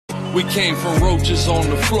We came from roaches on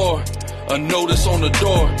the floor, a notice on the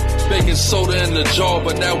door, baking soda in the jar,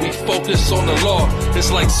 but now we focus on the law. It's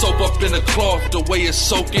like soap up in a cloth, the way it's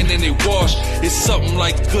soaking and it wash. It's something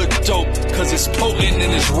like good dope, cause it's potent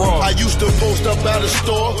and it's raw. I used to post up out the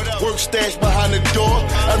store, work stashed behind the door.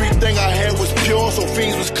 Everything I had was pure, so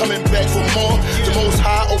fiends was coming back for more. The Most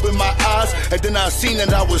High opened my eyes, and then I seen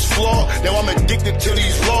that I was flawed. Now I'm addicted to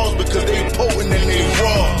these laws because they potent and they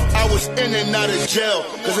raw. I was in and out of jail,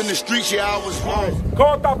 cause in the streets, yeah, I was wrong.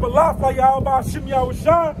 Called up a lot like Yahweh Hashem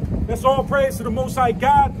Yahweh. That's all praise to the Most High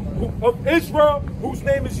God of Israel, whose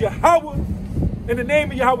name is Yahweh, in the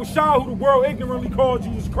name of Yahweh Shah, who the world ignorantly called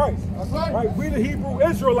Jesus Christ. That's right. We the Hebrew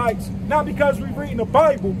Israelites, not because we reading the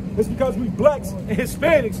Bible, it's because we blacks and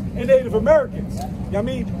Hispanics and Native Americans. You know what I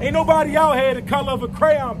mean? Ain't nobody out here the color of a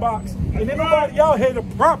crayon box, and ain't nobody out here the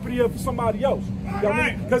property of somebody else. You know what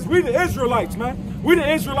I mean? Because we the Israelites, man. We the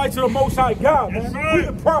Israelites of the Most High God, man. We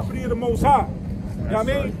the property of the Most High. You know what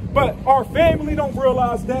I mean? But our family don't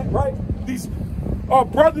realize that, right? Our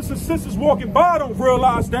brothers and sisters walking by don't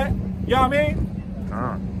realize that. You know what I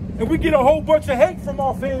mean? And we get a whole bunch of hate from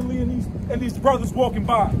our family and these brothers walking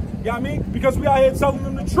by. You know what I mean? Because we out here telling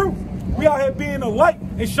them the truth. We out here being a light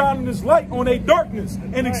and shining this light on their darkness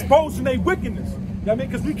and exposing their wickedness. You know what I mean?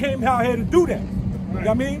 Because we came out here to do that. You know what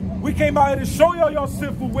I mean? We came out here to show y'all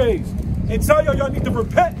sinful ways and tell y'all need to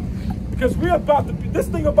repent. Because we're about to be, this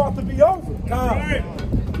thing about to be over. You know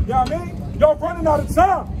what I mean? Y'all running out of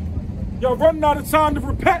time. Y'all running out of time to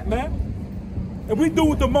repent, man. And we do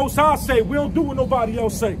what the Most High say. We don't do what nobody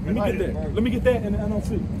else say. Let me get that. Let me get that in the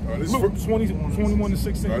NLT. Luke 21 to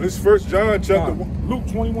 16. This is 1 John chapter 1. Luke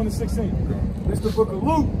 21 to 16. This is the book of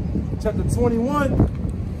Luke, chapter 21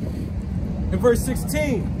 and verse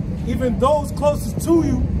 16. Even those closest to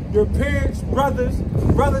you, your parents, brothers,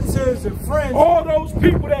 relatives, and friends. All those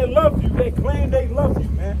people that love you, they claim they love you,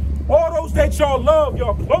 man. All those that y'all love,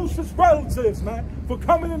 your closest relatives, man, for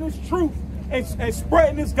coming in this truth and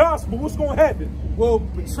spreading this gospel, what's going to happen? Will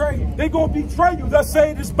betray you. They going to betray you. That's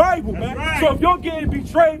saying this Bible, man. Right. So if you're getting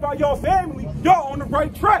betrayed by your family, y'all on the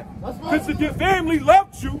right track. Because if your family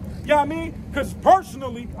loved you, you know what I mean? Because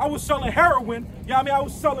personally, I was selling heroin, you know what I mean? I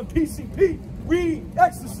was selling PCP, weed,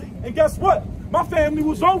 ecstasy, and guess what? My family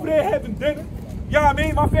was over there having dinner. You know what I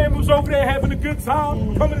mean? My family was over there having a good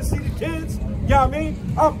time, coming to see the kids. You know what I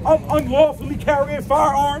mean? I'm unlawfully carrying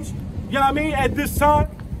firearms, you know what I mean, at this time.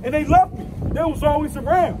 And they loved me. They was always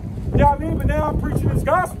around. You know what I mean? But now I'm preaching this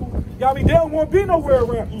gospel. You know what I mean? They don't want to be nowhere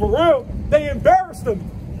around. For real, they embarrassed them.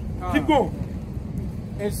 Keep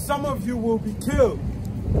going. And some of you will be killed.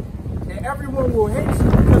 And everyone will hate you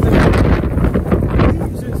because of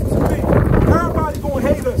allegiance to me. Everybody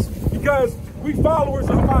gonna hate us because we followers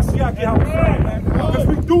of Mashiach Yahweh, man. Because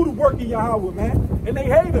we do the work of Yahweh, man. And they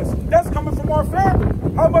hate us. That's coming from our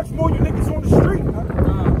family. How much more you niggas on the street, man?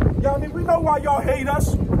 You know what I mean? We know why y'all hate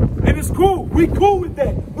us. And it's cool. We cool with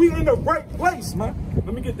that. We in the right place, man.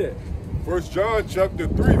 Let me get that. 1 John chapter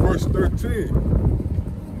 3, verse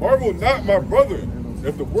 13. Marvel not, my brother,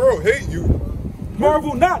 if the world hate you.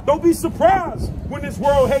 Marvel not. Don't be surprised when this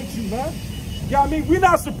world hates you, man. You know what I mean? We're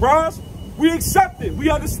not surprised. We accept it.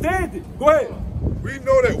 We understand it. Go ahead. We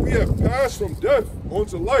know that we have passed from death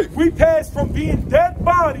onto life. We passed from being dead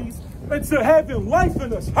bodies into having life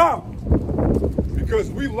in us. How? Because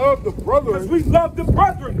we love the brethren. Because we love the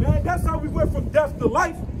brethren, man. That's how we went from death to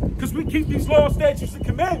life. Because we keep these laws, statutes, and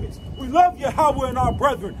commandments. We love Yahweh and our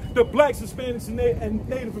brethren, the blacks, Hispanics, and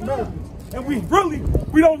Native Americans. And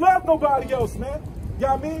we don't love nobody else, man. You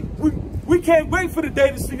know what I mean? We can't wait for the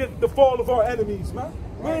day to see the fall of our enemies, man.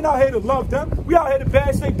 We ain't out here to love them. We out here to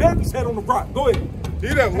bash their baby's head on the rock. Go ahead. He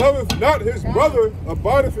that loveth not his brother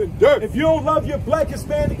abideth in death. If you don't love your black,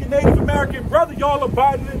 Hispanic, and Native American brother, y'all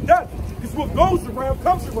abiding in death. Because what goes around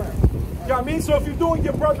comes around. You know what I mean? So if you're doing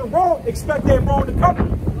your brother wrong, expect that wrong to come.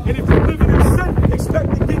 And if you're living in sin,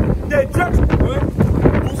 expect to get that judgment.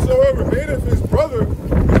 Right? Whosoever hateth his brother is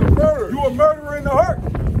a murderer. You a murderer in the heart.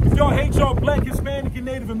 If y'all hate y'all black, Hispanic, and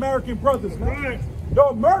Native American brothers, man,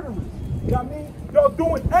 y'all murderers. You know what I mean? Y'all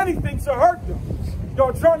doing anything to hurt them.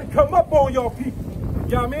 Y'all trying to come up on y'all people.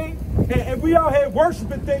 You know what I mean? And we out here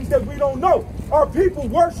worshiping things that we don't know. Our people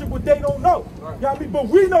worship what they don't know. Right. You know what I mean? But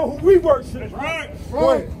we know who we worship. Right.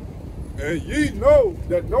 Right. And ye know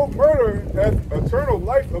that no murderer hath eternal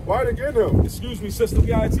life abiding in him. Excuse me, sister,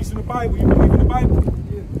 we out here teaching the Bible. You believe in the Bible?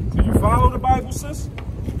 Yeah. Do you follow the Bible, sis?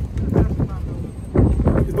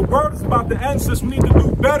 If the world is about to end, sis, we need to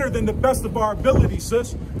do better than the best of our ability,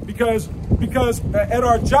 sis. Because at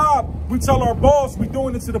our job, we tell our boss we're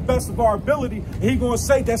doing it to the best of our ability, and he gonna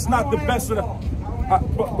say that's not the best of the.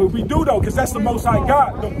 But we do though, because that's the Most High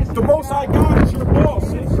God. The Most High God is your boss,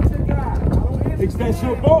 sis. That's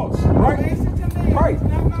your boss, right? Right.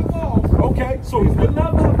 Not my boss. Okay, so He's the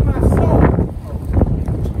lover of my soul.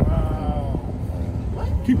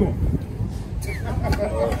 Keep on.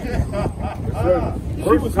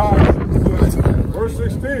 Verse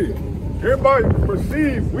 16. Hereby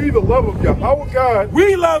perceive we the love of Yahweh God.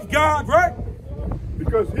 We love God, right?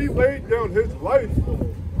 Because he laid down his life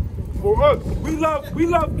for us. We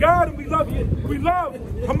love God, and we love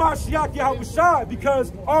Hamashiach Yahushua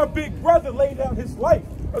because our big brother laid down his life.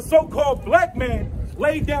 A so-called black man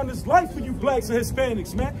laid down his life for you blacks and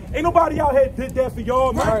Hispanics, man. Ain't nobody out here did that for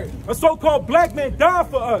y'all, man. Right. A so-called black man died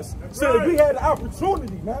for us so that we had the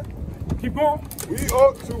opportunity, man. Keep going. We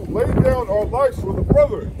ought to lay down our lives for the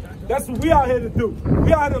brother. That's what we out here to do.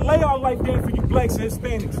 We out here to lay our life down for you blacks and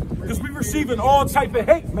Hispanics because we receiving all type of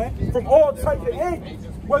hate, man, from all type of angles.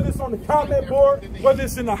 Whether it's on the comment board, whether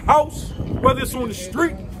it's in the house, whether it's on the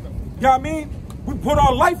street. You know what I mean? We put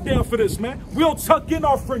our life down for this, man. We don't tuck in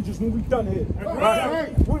our fringes when we done here.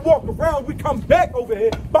 Right. We walk around, we come back over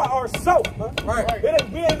here by ourselves, man. Right.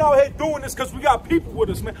 We ain't out here doing this because we got people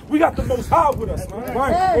with us, man. We got the Most High with us, man.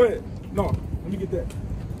 Right. Go ahead. No, let me get that.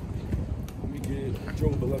 Let me get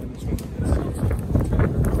Job 11 and 20.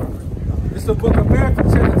 It's the book of Matthew,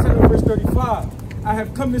 chapter 10, verse 35. I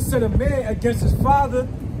have come to set a man against his father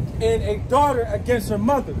and a daughter against her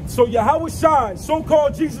mother. So Yahushua,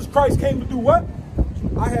 so-called Jesus Christ, came to do what?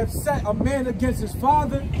 I have set a man against his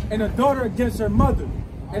father and a daughter against her mother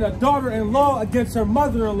and a daughter-in-law against her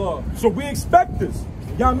mother-in-law. So we expect this.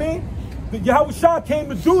 You know what I mean? Yahushua came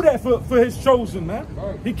to do that for his chosen, man.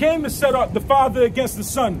 Right. He came to set up the father against the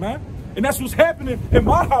son, man. And that's what's happening in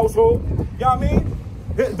my household. You know what I mean?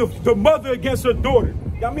 The mother against her daughter. You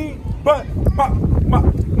know what I mean? But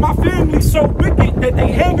my family's so wicked that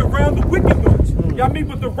they hang around the wicked ones. You know what I mean?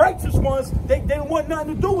 But the righteous ones, they don't want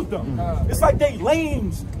nothing to do with them. It's like they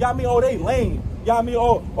lames. You know what I mean? Oh, they lame. You know what I mean?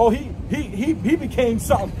 Oh, he became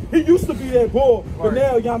something. He used to be that boy, but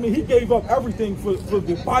now, you know what I mean, he gave up everything for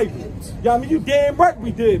the Bible. You know what I mean? You damn right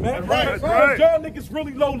we did, man. That's right. Y'all niggas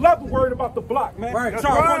really low level worried about the block, man. Right.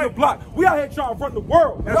 Trying to run the block. We out here trying to run the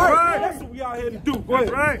world. That's right. That's what we out here to do. Go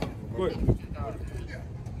ahead. Right. Go ahead.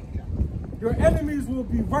 Your enemies will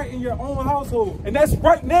be right in your own household. And that's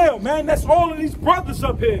right now, man. That's all of these brothers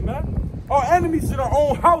up here, man. Our enemies in our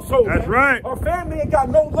own household. That's man. right. Our family ain't got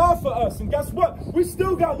no love for us. And guess what? We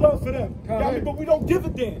still got love for them. You know what I mean? But we don't give a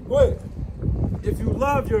damn. Go ahead. If you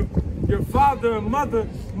love your father and mother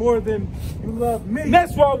more than you love me. And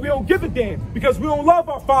that's why we don't give a damn. Because we don't love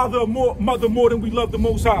our father or mother more than we love the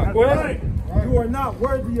Most High. Go ahead. Right. You are not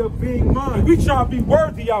worthy of being mine. And we try to be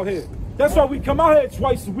worthy out here. That's why we come out here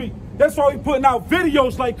twice a week. That's why we putting out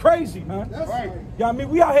videos like crazy, man. That's right. You know what I mean?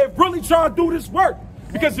 We out here really trying to do this work.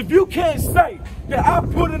 Because if you can't say that I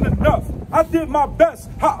put in enough, I did my best,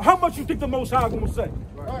 how much you think the Most High going to say?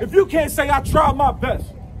 Right. If you can't say I tried my best,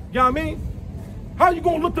 you know what I mean? How you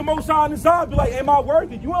going to look the Most High in his eye and be like, am I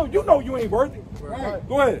worthy? You know you ain't worthy. Right.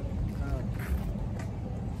 Go ahead.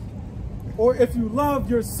 Or if you love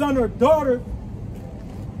your son or daughter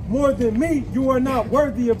more than me, you are not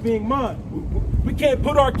worthy of being mine. We can't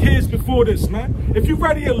put our kids before this, man. If you're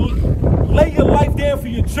ready to lay your life down for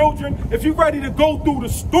your children, if you're ready to go through the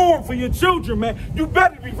storm for your children, man, you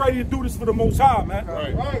better be ready to do this for the Most High, man.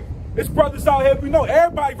 Right. It's brothers out here, we know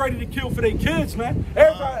everybody ready to kill for their kids, man.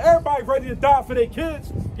 Everybody ready to die for their kids.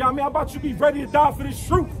 You know what I mean? How about you be ready to die for this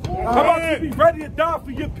truth? How about you be ready to die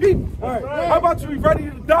for your people? Right. How about you be ready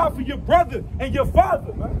to die for your brother and your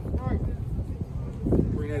father, man?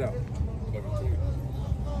 Bring that out.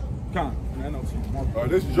 Come on.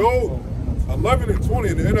 This is Job 11 and 20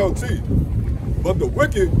 in the NLT. But the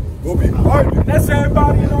wicked will be blinded. That's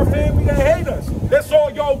everybody in our family that hate us. That's all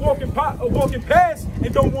y'all walking past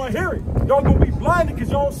and don't want to hear it. Y'all gonna be blinded because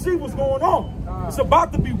y'all don't see what's going on. It's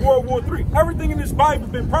about to be World War III. Everything in this Bible has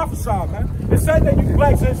been prophesied, man. It said that you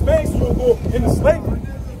blacks and Hispanics will go into slavery.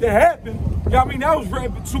 That happened. You know what I mean? That was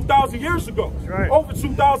 2,000 years ago. Right. Over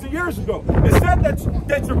 2,000 years ago. It said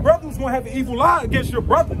that your brother was going to have an evil eye against your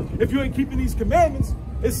brother if you ain't keeping these commandments.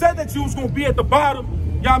 It said that you was going to be at the bottom.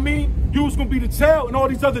 You know what I mean? You was going to be the tail and all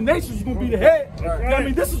these other nations was going to be the head. Right. You know what I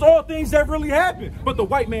mean? This is all things that really happened. But the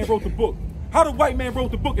white man wrote the book. How the white man wrote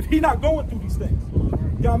the book if he not going through these things?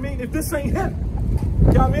 You know what I mean? If this ain't him. You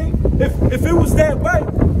know what I mean? If it was that way,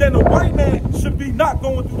 then the white man should be not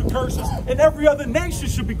going through the curses and every other nation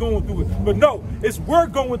should be going through it. But no, it's we're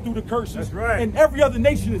going through the curses. That's right. And every other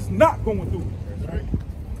nation is not going through it. That's right.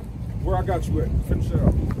 Where I got you at? Finish it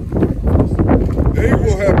up. They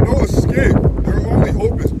will have no escape. Their only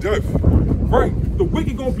hope is death. Right. The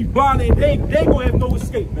wicked going to be blind and they going to have no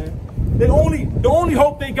escape, man. The only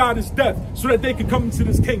hope they got is death, so that they can come into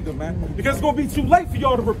this kingdom, man. Because it's gonna be too late for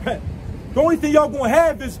y'all to repent. The only thing y'all gonna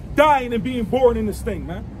have is dying and being born in this thing,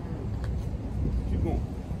 man. Keep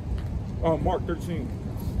going. Mark 13.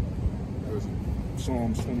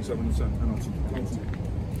 Psalms 27 and 7.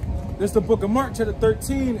 This is the book of Mark, chapter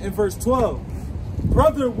 13 and verse 12.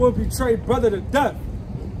 Brother will betray brother to death.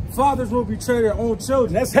 Fathers will betray their own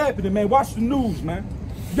children. That's happening, man. Watch the news, man.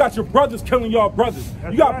 You got your brothers killing y'all brothers.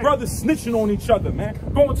 You got brothers snitching on each other, man.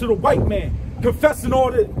 Going to the white man, confessing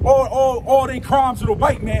all their crimes to the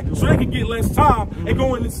white man so they can get less time, and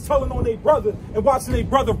going and telling on their brother and watching their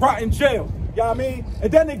brother rot in jail. You know what I mean?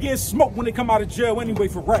 And then they get smoked when they come out of jail anyway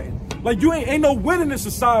for ratting. Like, you ain't no win in this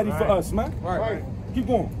society for us, man. Right. Keep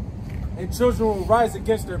going. And children will rise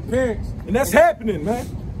against their parents. And that's happening, man.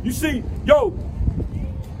 You see,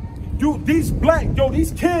 these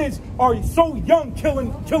kids are so young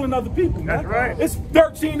killing other people, man. That's right. It's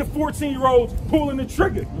 13 to 14-year-olds pulling the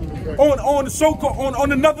trigger on the so-called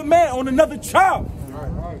on another man, on another child. You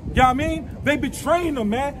know what I mean? They betraying them,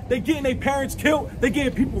 man. They getting their parents killed. They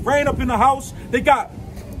getting people ran up in the house. They got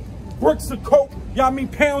bricks of coke, you know what I mean,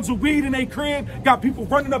 pounds of weed in their crib. Got people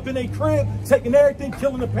running up in their crib, taking everything,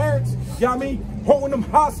 killing the parents. You know what I mean? Holding them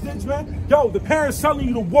hostage, man. Yo, the parents telling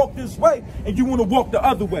you to walk this way, and you want to walk the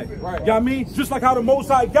other way. Right. You know what I mean? Just like how the Most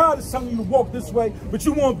High God is telling you to walk this way, but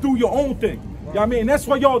you want to do your own thing. You know what I mean? And that's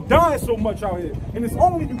why y'all dying so much out here. And it's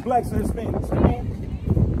only you blacks and Hispanics. You know?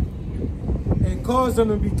 And cause them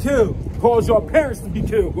to be killed. Cause your parents to be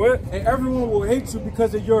killed, go ahead. And everyone will hate you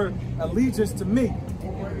because of your allegiance to me.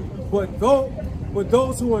 But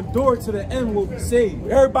those who endure to the end will be saved.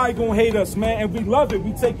 Everybody gonna hate us, man, and we love it.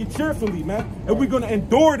 We take it cheerfully, man. And we're gonna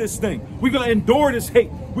endure this thing. We're gonna endure this hate.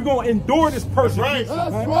 We're gonna endure this persecution,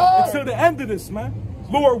 man, until the end of this, man.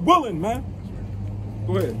 Lord willing, man.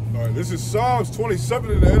 Go ahead. All right, this is Psalms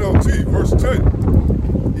 27 in the NLT, verse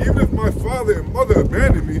 10. Even if my father and mother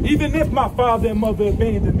abandoned me. Even if my father and mother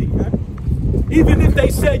abandoned me, man. Even if they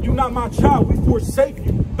said, you're not my child, we forsake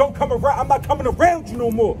you. Don't come around. I'm not coming around you no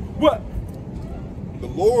more. What? The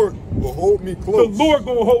Lord will hold me close. The Lord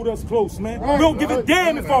gonna hold us close, man. We don't give a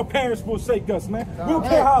damn if our parents forsake us, man. We don't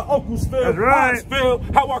care how our uncles feel, aunts feel,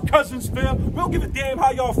 how our cousins feel. We don't give a damn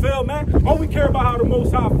how y'all feel, man. All we care about how the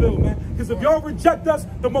Most High feel, man. Because if y'all reject us,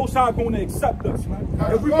 the Most High gonna accept us, man.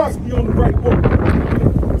 And we must be on the right walk.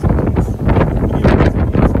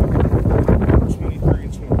 23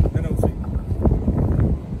 and 20. NLT.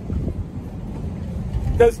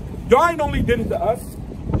 Because y'all ain't only did it to us.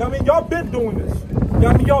 You know what I mean? Y'all been doing this. You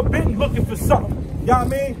know what I mean? Y'all been looking for something. You know what I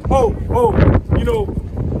mean? You know,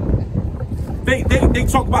 they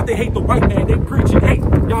talk about they hate the white man. They preaching hate. You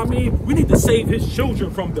know what I mean? We need to save his children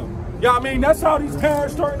from them. You know what I mean? That's how these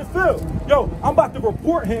parents starting to feel. Yo, I'm about to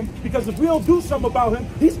report him because if we don't do something about him,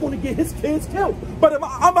 he's going to get his kids killed. But if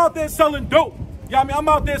I'm out there selling dope. You know what I mean? I'm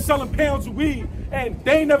out there selling pounds of weed, and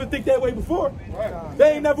they ain't never think that way before.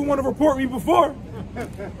 They ain't never want to report me before.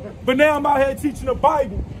 But now I'm out here teaching the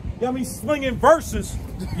Bible. You know what I mean? Slinging verses.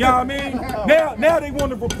 You know what I mean? Now they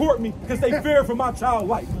want to report me because they fear for my child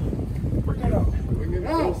life. Bring it out.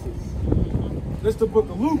 This is the book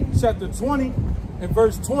of Luke, chapter 20 and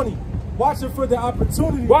verse 20. Watching for the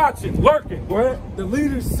opportunity. Watching, lurking. Go ahead. The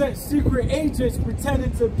leaders sent secret agents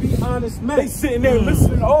pretending to be honest men. They sitting there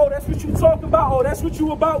listening. Oh, that's what you talking about. Oh, that's what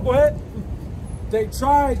you about. Go ahead. They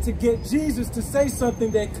tried to get Jesus to say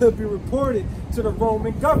something that could be reported to the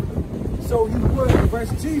Roman government, so he would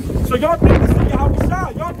arrest Jesus. So y'all did this to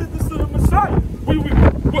Yahushua. Y'all did this to the Messiah.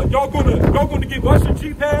 What, y'all gonna give us a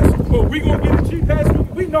G-Pass? Or we gonna get a G-Pass?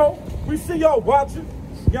 We know. We see y'all watching.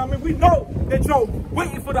 You know what I mean? We know that y'all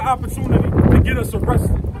waiting for the opportunity to get us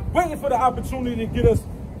arrested. Waiting for the opportunity to get us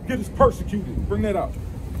persecuted. Bring that out.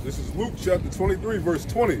 This is Luke chapter 23, verse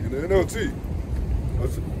 20 in the NLT.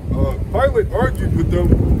 Pilate argued with them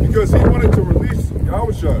because he wanted to release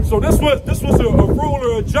Yahushua. So this was a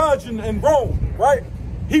ruler, a judge in Rome, right?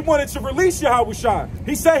 He wanted to release Yahushua.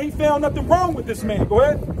 He said he found nothing wrong with this man. Go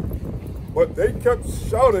ahead. But they kept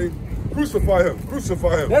shouting, "Crucify him!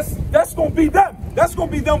 Crucify him!" That's gonna be them. That's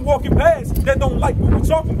gonna be them walking past that don't like what we're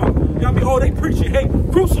talking about. You know what I mean? Oh, they preaching hate.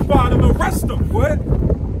 Crucify them, arrest them. Go ahead.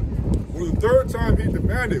 For the third time, he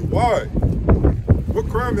demanded, "Why? What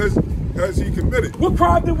crime has he committed?" What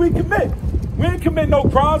crime did we commit? We ain't commit no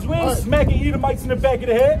crimes. We ain't smacking Edomites in the back of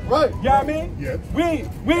the head. Right. You know what I mean? Yes.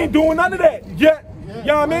 We ain't doing none of that yet. You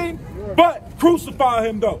know what I mean? But crucify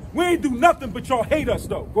him though. We ain't do nothing, but y'all hate us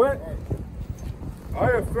though. Go ahead. I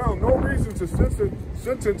have found no reason to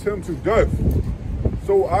sentence him to death.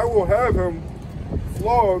 So I will have him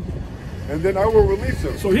flogged, and then I will release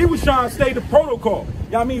him. So he was trying to stay the protocol.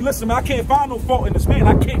 Yeah, I mean, listen, man, I can't find no fault in this man.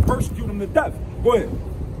 I can't persecute him to death. Go ahead.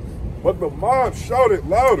 But the mob shouted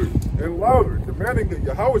louder and louder, demanding that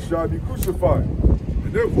Yahushua be crucified.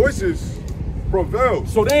 And their voices prevailed.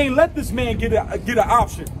 So they ain't let this man get an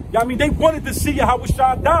option. Yeah, I mean, they wanted to see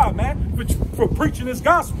Yahushua die, man, for preaching his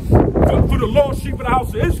gospel. For the lost sheep of the house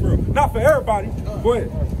of Israel, not for everybody. Go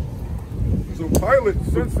ahead. So Pilate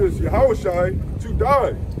sentenced Yahushua to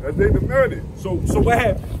die, as they demanded. So what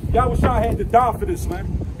happened? Yahushua had to die for this,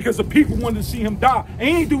 man, because the people wanted to see him die. And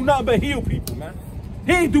he ain't do nothing but heal people, man.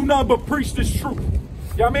 He ain't do nothing but preach this truth.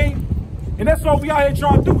 You know what I mean? And that's all we out here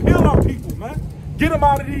trying to do, heal our people, man. Get them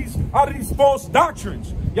out of these false doctrines.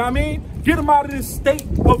 You know what I mean? Get them out of this state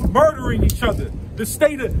of murdering each other. The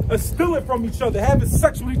state of stealing from each other, having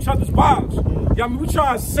sex with each other's wives. You know what I mean? We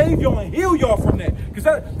trying to save y'all and heal y'all from that.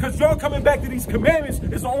 Because y'all coming back to these commandments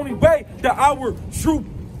is the only way that our true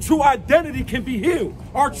identity can be healed.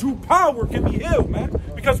 Our true power can be healed, man.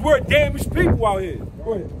 Because we're damaged people out here.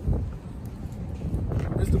 Go ahead.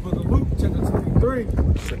 It's the book of Luke, chapter 23. You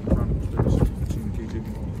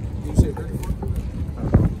said 34?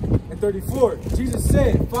 And 34, Jesus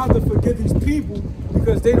said, Father, forgive these people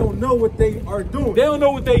because they don't know what they are doing. They don't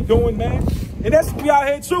know what they doing, man. And that's what we out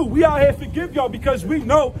here too. We out here forgive y'all because we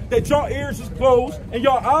know that y'all ears is closed and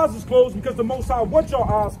y'all eyes is closed because the Most High want y'all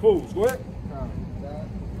eyes closed. Go ahead.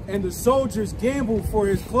 And the soldiers gambled for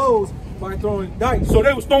his clothes by throwing dice. So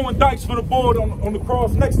they was throwing dice for the board on the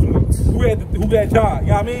cross next to him who had died. You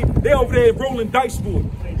know what I mean? They over there rolling dice for it.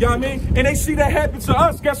 You know what I mean? And they see that happen to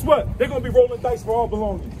us. Guess what? They're going to be rolling dice for our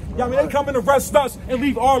belongings. You know what I mean? They come and arrest us and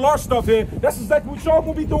leave all our stuff here. That's exactly what y'all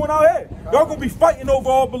going to be doing out here. Y'all going to be fighting over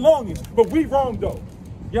our belongings. But we wrong, though.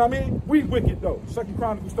 You know what I mean? We wicked, though. 2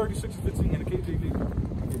 Chronicles 36:15 in the KJV.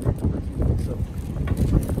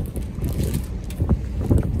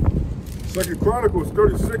 2 Chronicles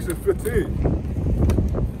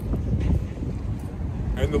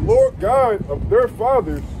 36:15. And the Lord God of their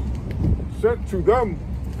fathers sent to them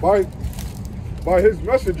by his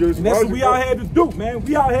messengers. And that's what we out here to do, man.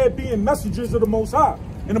 We out here being messengers of the Most High.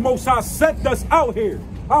 And the Most High sent us out here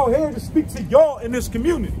to speak to y'all in this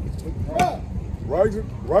community.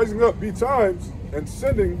 Rising up betimes and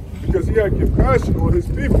sending because he had compassion on his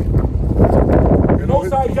people. And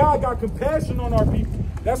Most High God got compassion on our people.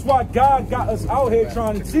 That's why God got us out here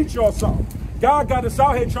trying to teach y'all something. God got us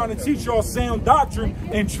out here trying to teach y'all sound doctrine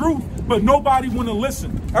and truth, but nobody want to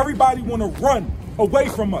listen. Everybody want to run away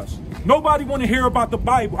from us. Nobody want to hear about the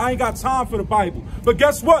Bible. I ain't got time for the Bible. But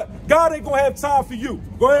guess what? God ain't going to have time for you.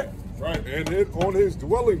 Go ahead. Right, and on his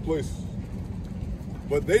dwelling place.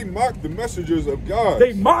 But they mock the messengers of God.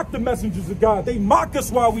 They mock the messengers of God. They mock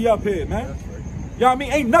us while we up here, man. That's right. You know what I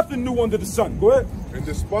mean? Ain't nothing new under the sun. Go ahead. And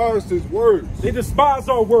despised his words. They despise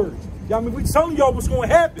our words. You know what I mean? We telling y'all what's going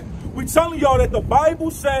to happen. We telling y'all that the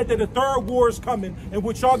Bible said that the third war is coming and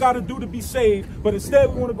what y'all got to do to be saved. But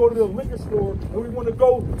instead, we want to go to the liquor store and we want to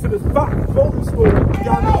go to the clothing store, you know what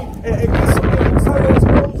I mean? And get some tight-ass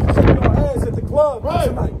clothes and shake our ass at the club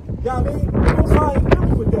tonight. You know what I mean? Most High ain't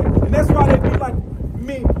dealing with that. And that's why they be like,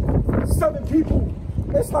 7 people.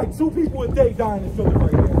 It's like 2 people a day dying in Philly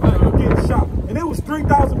right now. Getting shot. And it was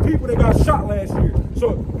 3,000 people that got shot last year.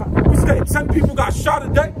 So we said 10 people got shot a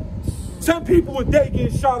day. 10 people a day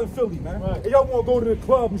getting shot in Philly, man. Right. And y'all want to go to the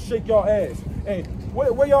club and shake y'all ass. Hey,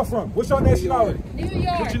 where y'all from? What's your nationality? New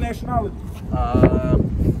York. What's your nationality?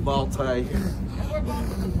 Multi.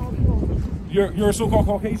 You're a so-called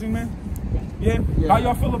Caucasian man? Yeah? How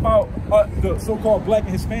y'all feel about the so-called black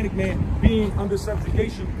and Hispanic man being under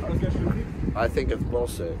subjugation against your people? I think it's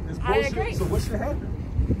bullshit. It's bullshit. I agree. So what should happen?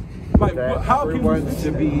 Like, how can we fix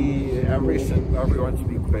that? Everyone should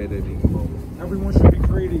be created equal. Everyone should be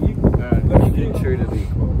created equal. Let me be treated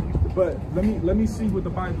equal. But let me see what the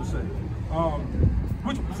Bible says.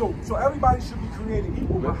 So everybody should be created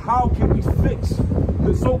equal, but how can we fix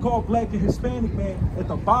the so-called black and Hispanic man at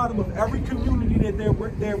the bottom of every community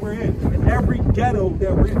that we're in every ghetto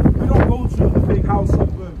that we're in? We don't go to the big house up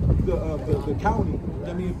in the county.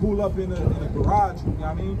 I mean, pull up in a garage. You know what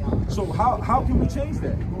I mean? So how can we change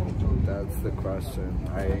that? That's the question.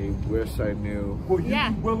 I wish I knew. Will you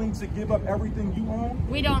be willing to give up everything you own?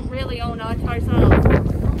 We don't really own ourselves.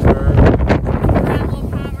 We're in low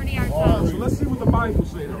poverty ourselves. So let's see what the Bible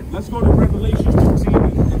says. Let's go to Revelation 15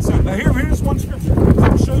 and 10. Now here's one scripture.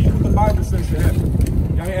 I'll show you what the Bible says should happen.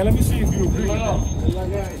 And let me see if you agree with that.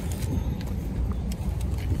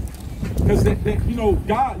 Because, you know,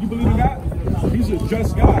 God, you believe in God? He's a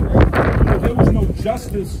just God, right? You know, there was no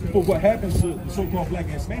justice for what happens to the so-called black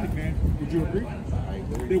and Hispanic man. Would you agree?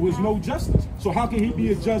 There was no justice. So how can he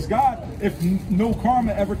be a just God if no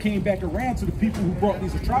karma ever came back around to the people who brought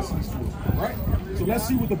these atrocities to us, right? So let's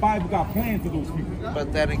see what the Bible got planned for those people.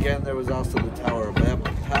 But then again, there was also the Tower of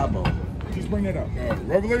Babel. Just bring that up.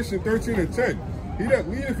 Revelation 13:10. He that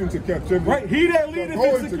leadeth into captivity. Right, he that leadeth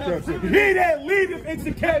into captivity. He that leadeth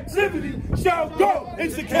into captivity shall go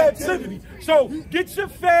into captivity. So get your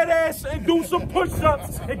fat ass and do some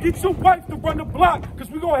push-ups and get your wife to run the block,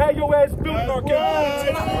 because we're gonna have your ass building our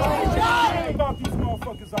captivity. About these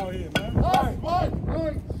motherfuckers out here, man. Right.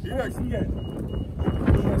 He that See that?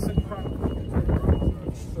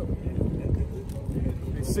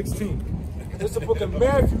 16. It's the book of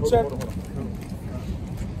Matthew, chapter.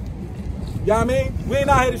 You know what I mean? We ain't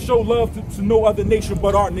out here to show love to no other nation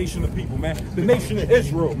but our nation of people, man. The nation of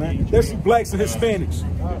Israel, man. That's you blacks and Hispanics.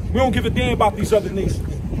 We don't give a damn about these other nations.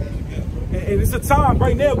 And it's a time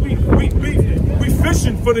right now, we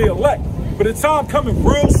fishing for the elect. But a time coming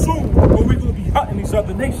real soon when we're going to be hunting these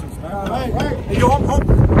other nations, man. And yo, I'm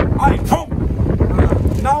hungry. I ain't hungry.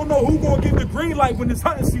 And I don't know who's going to get the green light when this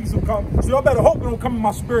hunting season comes. So y'all better hope it don't come in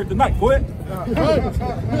my spirit tonight. Go ahead.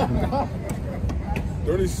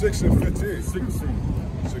 36 and 15.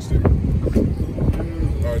 16.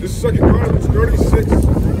 All right, this is 2 Chronicles 36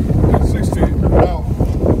 and 16. Now,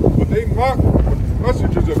 but they mock the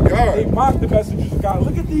messengers of God. They mock the messengers of God.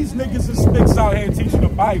 Look at these niggas and sticks out here teaching the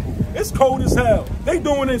Bible. It's cold as hell. They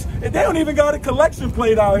doing this, and they don't even got a collection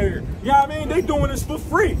plate out here. You know what I mean? They doing this for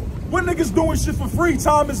free. What niggas doing shit for free?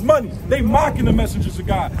 Time is money. They mocking the messengers of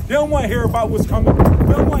God. They don't want to hear about what's coming.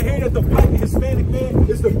 They don't want to hear that the black and Hispanic man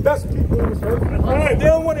is the best people on this earth. They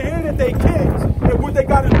don't want to hear that they kings and what they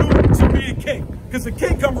got to do to be a king. Because the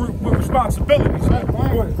king comes with responsibilities.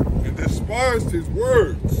 And despised his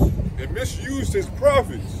words and misused his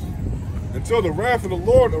prophets until the wrath of the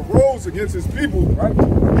Lord arose against his people. Right?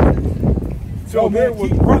 So man,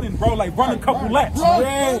 keep running, bro. Like run a couple laps,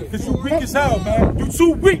 because you weak as hell, man. You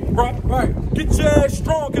too weak, bro. Right. Get your ass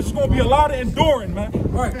strong, because it's gonna be a lot of enduring, man.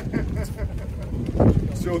 Right.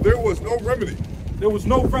 So there was no remedy. There was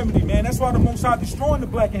no remedy, man. That's why the Most High destroying the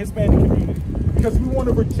black and Hispanic community, because we want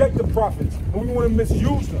to reject the prophets and we want to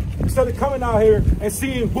misuse them. Instead of coming out here and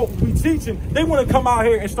seeing what we teaching, they want to come out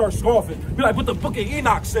here and start scoffing. Be like, what the book of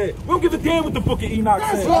Enoch said. We don't give a damn what the book of Enoch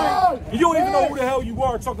said. Right. And you don't even know who the hell you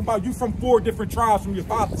are, talking about you from 4 different tribes from your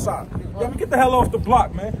father's side. Yeah, I mean, get the hell off the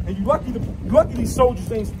block, man. And you lucky these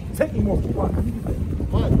soldiers ain't taking off the block.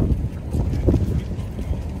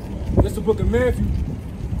 It's the book of Matthew,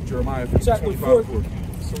 Jeremiah chapter 4.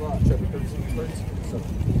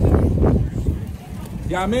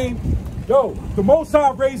 Yeah, I mean, yo, the Most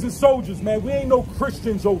High raising soldiers, man. We ain't no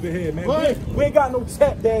Christians over here, man. We ain't got no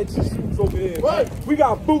tap dad shoes over here. Man. We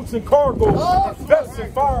got boots and cargos, and vests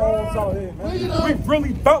and firearms out here, man. We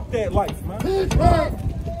really about that life, man.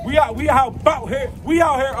 We out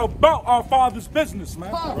here about our Father's business,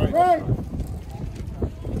 man. Right.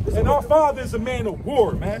 And our Father is a man of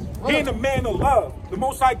war, man. He ain't a man of love. The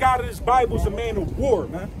Most High God in His Bible is a man of war,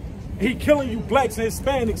 man. And He killing you blacks and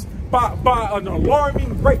Hispanics by an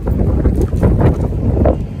alarming rate. Go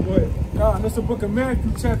ahead. That's the book of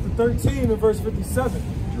Matthew, chapter 13, and verse 57.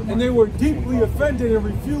 And they were deeply offended and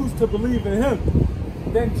refused to believe in Him.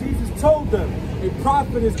 Then Jesus told them, a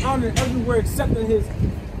prophet is honored everywhere except in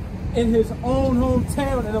his own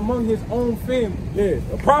hometown and among his own family. Yeah,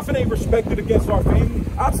 a prophet ain't respected against our family.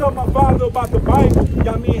 I tell my father about the Bible, you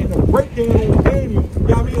know what I mean, and the breakdown on Daniel. You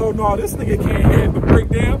know what I mean? Oh no, this nigga can't have the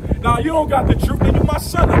breakdown. Nah, you don't got the truth, and you my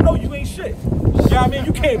son. I know you ain't shit. You know what I mean?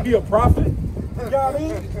 You can't be a prophet. You know what I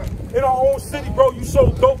mean? In our own city, bro, you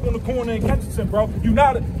sold dope on the corner in Kensington, bro. You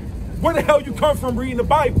not where the hell you come from reading the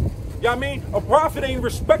Bible? You know what I mean? A prophet ain't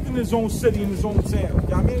respecting his own city and his own town. You know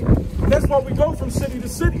what I mean? And that's why we go from city to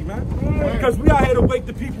city, man. Because we out here to wake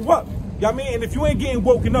the people up. You know what I mean? And if you ain't getting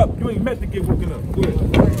woken up, you ain't meant to get woken up. Go ahead.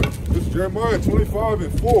 This is Jeremiah 25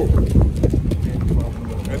 and 4.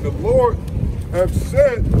 And the Lord have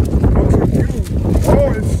said unto you, all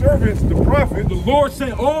his servants, the prophets. The Lord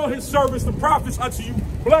sent all his servants, the prophets, unto you,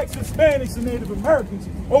 blacks, Hispanics, and Native Americans,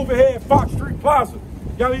 over here at Fox Street Plaza. You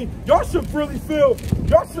know what I mean? Y'all should really feel,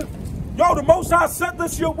 yo, the Most High sent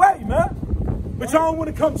us your way, man. But y'all don't want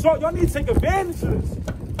to come talk. Y'all need to take advantage of this.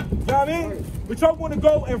 You know what I mean? But y'all want to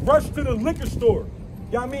go and rush to the liquor store.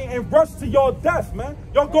 You know what I mean? And rush to your death, man.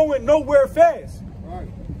 Y'all going nowhere fast. Right.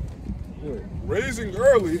 Raising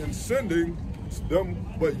early and sending them,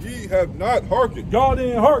 but ye have not hearkened. Y'all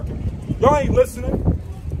didn't hearken. Y'all ain't listening.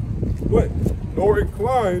 What? Nor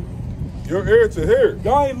inclined Your ear to hear.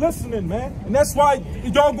 Y'all ain't listening, man. And that's why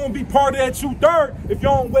y'all gonna be part of that 2/3 if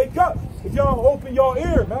y'all don't wake up. If y'all don't open your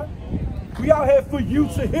ear, man. We out here for you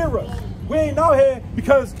to hear us. We ain't out here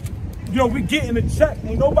because, you know, we getting a check.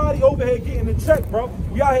 Ain't nobody over here getting a check, bro.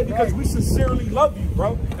 We out here because we sincerely love you,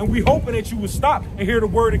 bro. And we hoping that you would stop and hear the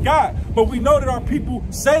word of God. But we know that our people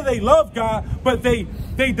say they love God, but they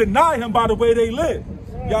deny him by the way they live.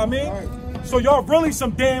 You know what I mean? Right. So y'all really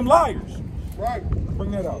some damn liars. Right.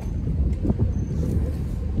 Bring that out.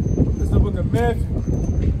 This is the book of Matthew,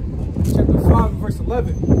 chapter 5, verse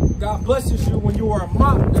 11. God blesses you when you are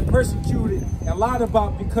mocked and persecuted and lied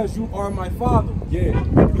about because you are my Father. Yeah,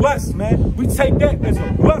 blessed, man. We take that as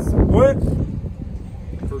a blessing, boy.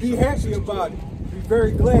 Be happy about it. Be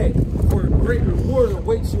very glad, for a great reward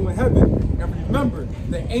awaits you in heaven. And remember,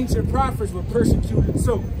 the ancient prophets were persecuted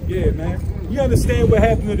too. Yeah, man. You understand what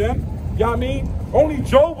happened to them? You know what I mean? Only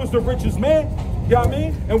Job was the richest man. You know what I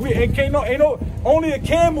mean? And only a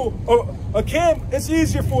camel, it's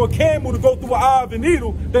easier for a camel to go through an eye of a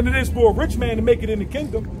needle than it is for a rich man to make it in the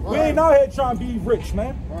kingdom. Right. We ain't out here trying to be rich,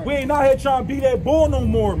 man. Right. We ain't out here trying to be that bull no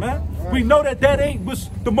more, man. Right. We know that ain't what's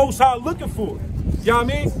the Most High looking for. You know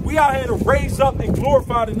what I mean? We out here to raise up and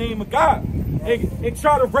glorify the name of God. And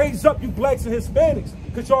try to raise up you blacks and Hispanics,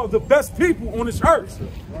 because y'all the best people on this earth.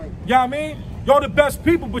 Right. You know what I mean? Y'all the best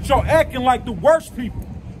people, but y'all acting like the worst people.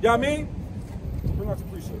 You know what I mean? Bring out your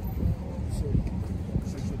precept.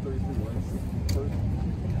 6:33, right?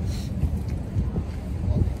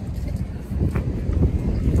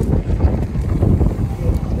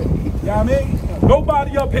 You know what I mean?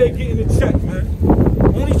 Nobody up here getting a check, man.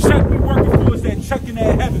 Only check we working for is that check in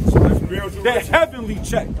that heavens, man. That heavenly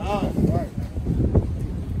check. Right.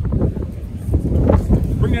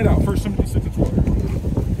 Bring that out. 1 Timothy 6:12.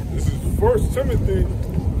 This is 1 Timothy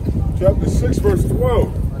chapter 6, verse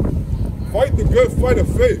 12. Fight the good fight of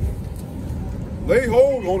faith. Lay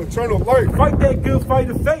hold on eternal life. Fight that good fight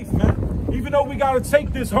of faith, man. Even though we got to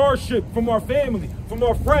take this hardship from our family, from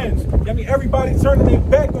our friends. I mean, everybody turning their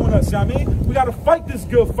back on us. I mean, we got to fight this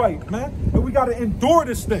good fight, man. And we got to endure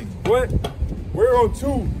this thing. What?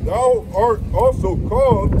 Whereunto thou art also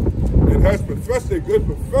called and hast professed a good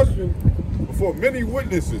profession before many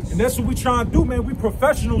witnesses. And that's what we trying to do, man. We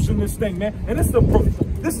professionals in this thing, man. And this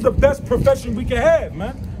is the best profession we can have,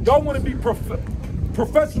 man. Y'all want to be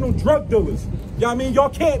professional drug dealers. You know what I mean? Y'all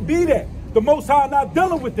can't be that. The Most High not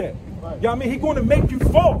dealing with that. Right. You know what I mean? He going to make you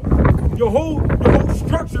fall. Your whole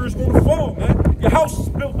structure is going to fall, man. Your house is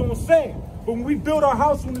built on sand. But when we build our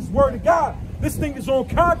house on this word of God, this thing is on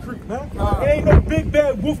concrete, man. There ain't no big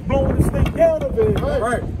bad wolf blowing this thing down over here. Man.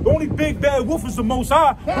 Right. The only big bad wolf is the Most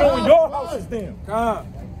High blowing your houses down.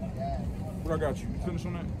 What I got you? You finish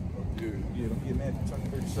on that? Yeah, let me get Matthew chapter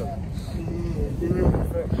 37.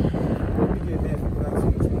 Let me get Matthew, but I'll see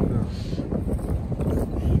what's going on.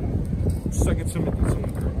 2 Timothy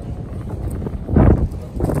 23.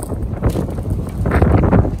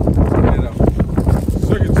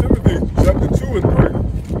 Chapter 2 and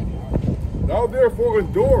 3. Thou therefore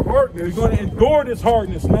endure hardness. You're going to endure this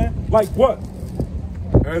hardness, man. Like what?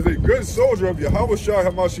 As a good soldier of Yahushua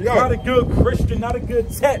HaMashiach. Not a good Christian, not a good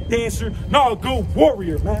tap dancer, not a good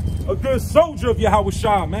warrior, man. A good soldier of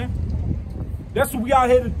Yahushua, man. That's what we out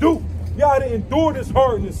here to do. We out here to endure this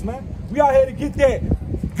hardness, man. We out here to get that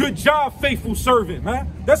good job, faithful servant, man.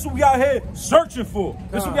 That's what we out here searching for.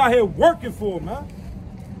 That's what we out here working for, man.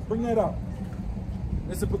 Bring that out.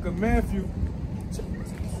 It's the book of Matthew,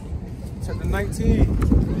 chapter 19,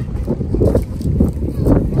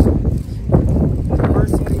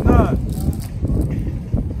 verse 29.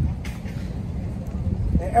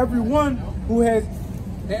 And everyone who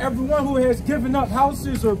has given up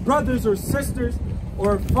houses or brothers or sisters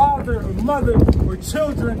or father or mother or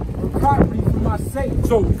children or property for my sake.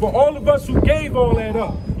 So for all of us who gave all that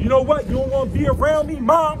up, you know what? You don't want to be around me,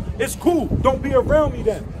 Mom? It's cool. Don't be around me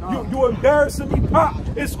then. You embarrassing me, Pop?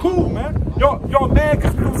 It's cool, man. Y'all mad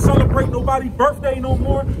because we don't celebrate nobody's birthday no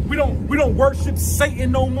more. We don't worship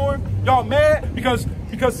Satan no more. Y'all mad because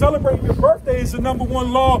celebrating your birthday is the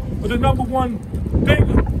 #1 law or the #1 thing.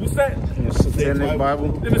 What's that? In the Satanic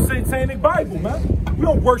Bible. In the Satanic Bible, man. We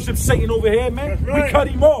don't worship Satan over here, man. We cut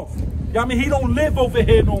him off. You know what I mean? He don't live over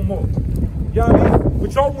here no more. You know what I mean?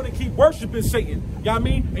 But y'all want to keep worshiping Satan. You know what I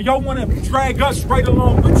mean? And y'all want to drag us right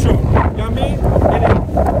along with y'all. You know what I mean? And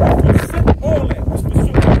we sent all that. We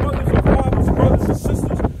pursue our mothers and fathers, brothers and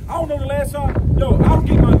sisters. I don't know the last time. Yo, I don't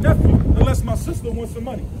get my nephew unless my sister wants some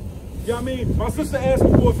money. You know what I mean? My sister asks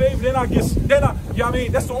me for a favor, you know what I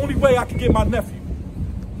mean? That's the only way I can get my nephew.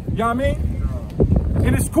 You know what I mean?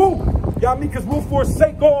 And it's cool. You know what I mean? Because we'll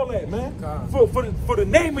forsake all that, man. For the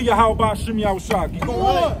name of Yahweh Shem Yahushua. Keep going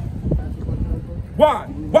on. Why?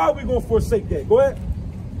 Why are we going to forsake that? Go ahead.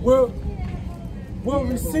 We'll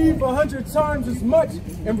receive 100 times as much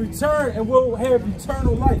in return, and we'll have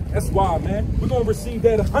eternal life. That's why, man. We're going to receive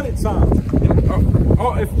that 100 times.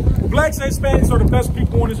 If blacks and Hispanics are the best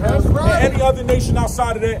people on this earth, right, and any other nation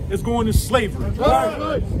outside of that is going to slavery. Right.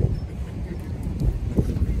 Right. You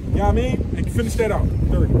know what I mean? And finish that out.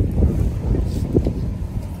 30.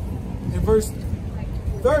 In verse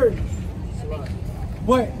 30.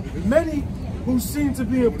 But many who seem to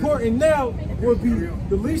be important now will be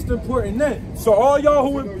the least important then. So all y'all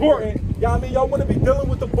who important, you know what I mean, y'all want to be dealing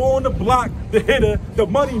with the bull on the block, the hitter, the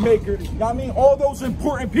money maker, you know what I mean, all those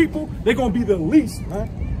important people, they're going to be the least, man.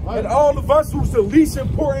 And all of us who's the least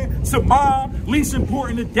important to mom, least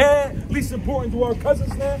important to dad, least important to our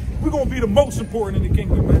cousins, man, we're going to be the most important in the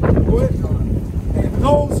kingdom, man. Go ahead. And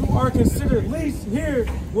those who are considered least here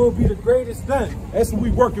will be the greatest then. That's what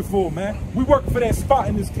we working for, man. We working for that spot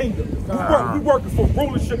in this kingdom. We working for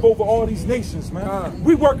rulership over all these nations, man.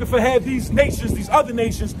 We working for have these nations, these other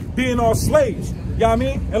nations, being our slaves. You know what I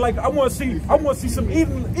mean? And like I want to see some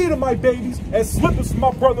Edomite babies as slippers for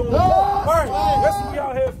my brother on the wall. Right. That's what we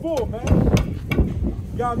out here for, man.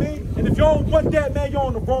 You know what I mean? And if you don't want that, man, you're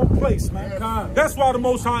in the wrong place, man. That's why the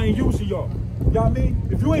Most High ain't using y'all. You know what I mean?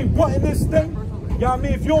 If you ain't wanting this thing, you know what I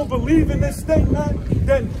mean? If you don't believe in this thing, man,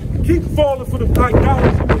 then keep falling for the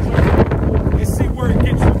idolatry and see where it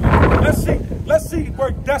gets you. Let's see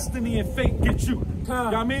where destiny and fate get you. You know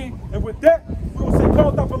what I mean? And with that, we're going to say,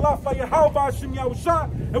 call up Allah for Yahweh Shem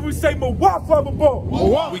Yahushua, and we say,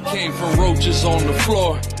 Mawaf We came from roaches on the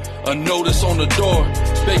floor, a notice on the door,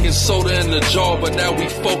 baking soda in the jar, but now we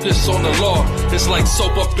focus on the law. It's like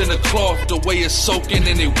soap up in a cloth, the way it's soaking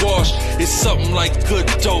and it wash. It's something like good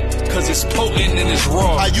dope, cause it's potent and it's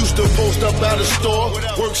raw. I used to post up at a store,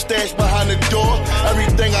 work stashed behind the door.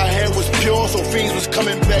 Everything I had was pure, so fiends was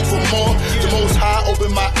coming back for more. The Most High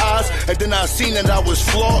opened my eyes, and then I seen that I was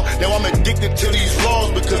flawed. Now I'm addicted to these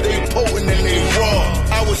laws because they potent and they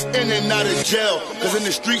raw. I was in and out of jail, cause in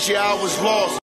the streets, yeah, I was lost.